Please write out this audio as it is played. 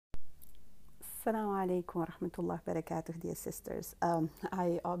Assalamu alaikum wa rahmatullahi wa barakatuh, dear sisters.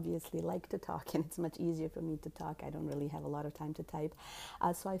 I obviously like to talk, and it's much easier for me to talk. I don't really have a lot of time to type.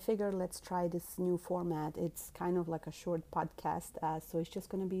 So I figured let's try this new format. It's kind of like a short podcast, so it's just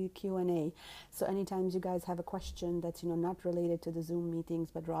going to be Q&A. So anytime you guys have a question that's, not related to the Zoom meetings,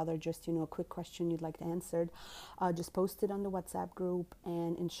 but rather just, a quick question you'd like to answer, just post it on the WhatsApp group,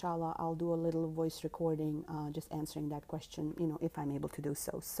 and inshallah, I'll do a little voice recording, just answering that question, if I'm able to do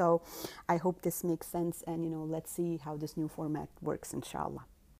so. So I hope this makes sense, and let's see how this new format works, inshallah.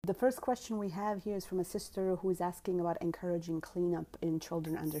 The first question we have here is from a sister who is asking about encouraging cleanup in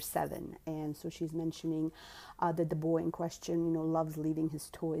children under 7. And so she's mentioning that the boy in question, loves leaving his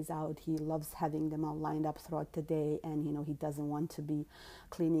toys out. He loves having them all lined up throughout the day, and, he doesn't want to be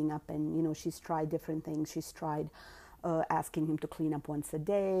cleaning up. And, she's tried different things. She's tried asking him to clean up once a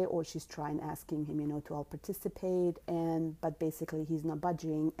day, or she's trying asking him, to all participate, but basically he's not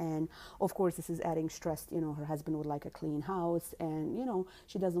budging. And of course this is adding stress. Her husband would like a clean house, and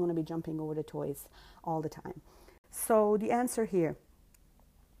she doesn't want to be jumping over the toys all the time. So the answer here,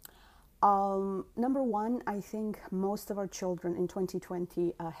 number one, I think most of our children in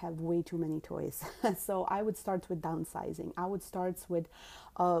 2020 have way too many toys. So I would start with downsizing. I would start with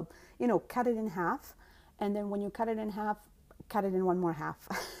cut it in half. And then when you cut it in half, cut it in one more half.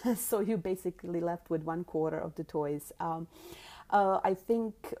 So you basically left with 1/4 of the toys. I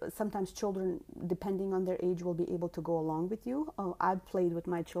think sometimes children, depending on their age, will be able to go along with you. I've played with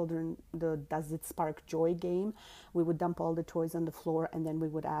my children the Does It Spark Joy game. We would dump all the toys on the floor, and then we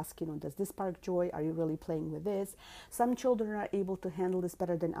would ask, does this spark joy? Are you really playing with this? Some children are able to handle this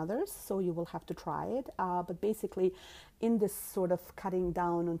better than others, so you will have to try it. But basically, in this sort of cutting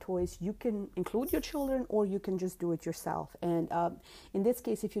down on toys, you can include your children, or you can just do it yourself. And in this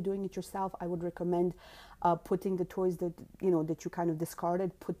case, if you're doing it yourself, I would recommend putting the toys that you kind of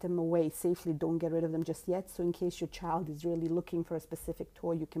discarded, put them away safely. Don't get rid of them just yet. So in case your child is really looking for a specific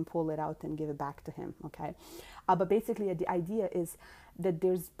toy, you can pull it out and give it back to him. Okay. But basically the idea is that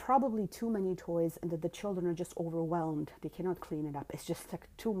there's probably too many toys, and that the children are just overwhelmed. They cannot clean it up. It's just like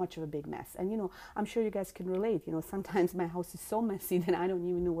too much of a big mess. And I'm sure you guys can relate. Sometimes my house is so messy that I don't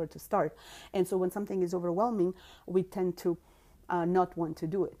even know where to start. And so when something is overwhelming, we tend to not want to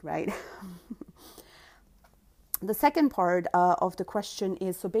do it, right? The second part of the question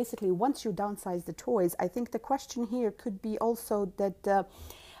is, so basically once you downsize the toys, I think the question here could be also that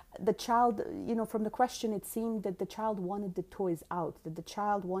the child, from the question, it seemed that the child wanted the toys out, that the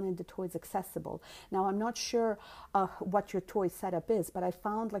child wanted the toys accessible. Now, I'm not sure what your toy setup is, but I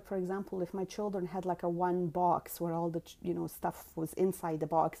found, like, for example, if my children had like a one box where all the, stuff was inside the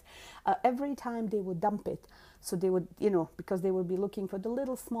box, every time they would dump it, so they would, because they would be looking for the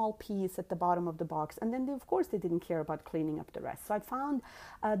little small piece at the bottom of the box. And then, of course, they didn't care about cleaning up the rest. So I found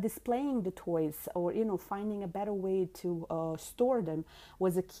displaying the toys, or, finding a better way to store them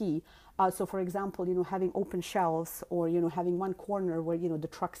was a key. So, for example, having open shelves, or, having one corner where, the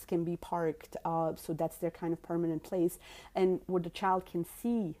trucks can be parked. So that's their kind of permanent place, and where the child can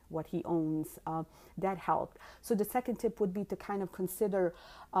see what he owns. That helped. So the second tip would be to kind of consider,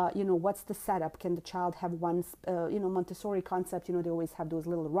 what's the setup? Can the child have one, Montessori concept, they always have those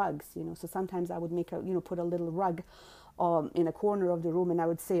little rugs, so sometimes I would make put a little rug in a corner of the room, and I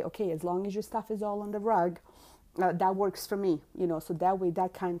would say, okay, as long as your stuff is all on the rug, that works for me, so that way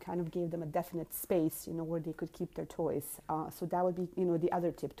that kind of gave them a definite space, where they could keep their toys. So that would be, the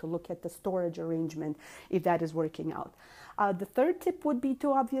other tip, to look at the storage arrangement if that is working out. The third tip would be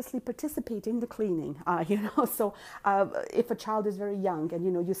to obviously participate in the cleaning, so if a child is very young,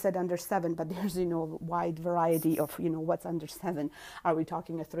 and, you said under 7, but there's, a wide variety of, what's under 7. Are we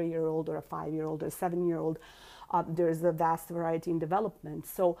talking a 3-year-old or a 5-year-old or a 7-year-old? There's a vast variety in development.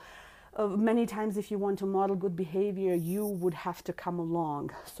 So many times, if you want to model good behavior, you would have to come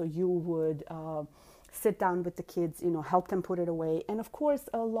along. So you would sit down with the kids, help them put it away. And of course,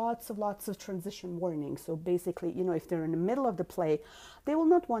 lots of transition warning. So basically, if they're in the middle of the play, they will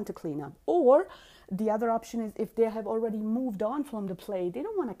not want to clean up. Or the other option is, if they have already moved on from the play, they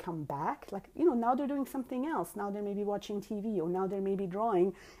don't want to come back. Like, now they're doing something else. Now they may be watching TV, or now they may be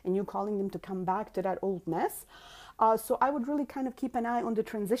drawing, and you calling them to come back to that old mess. So I would really kind of keep an eye on the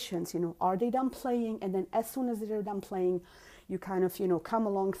transitions. Are they done playing? And then as soon as they're done playing, you kind of, come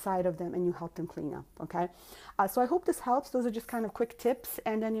alongside of them and you help them clean up, okay? So I hope this helps. Those are just kind of quick tips.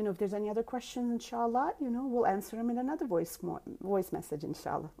 And then, if there's any other questions, inshallah, we'll answer them in another voice message,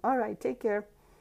 inshallah. All right, take care.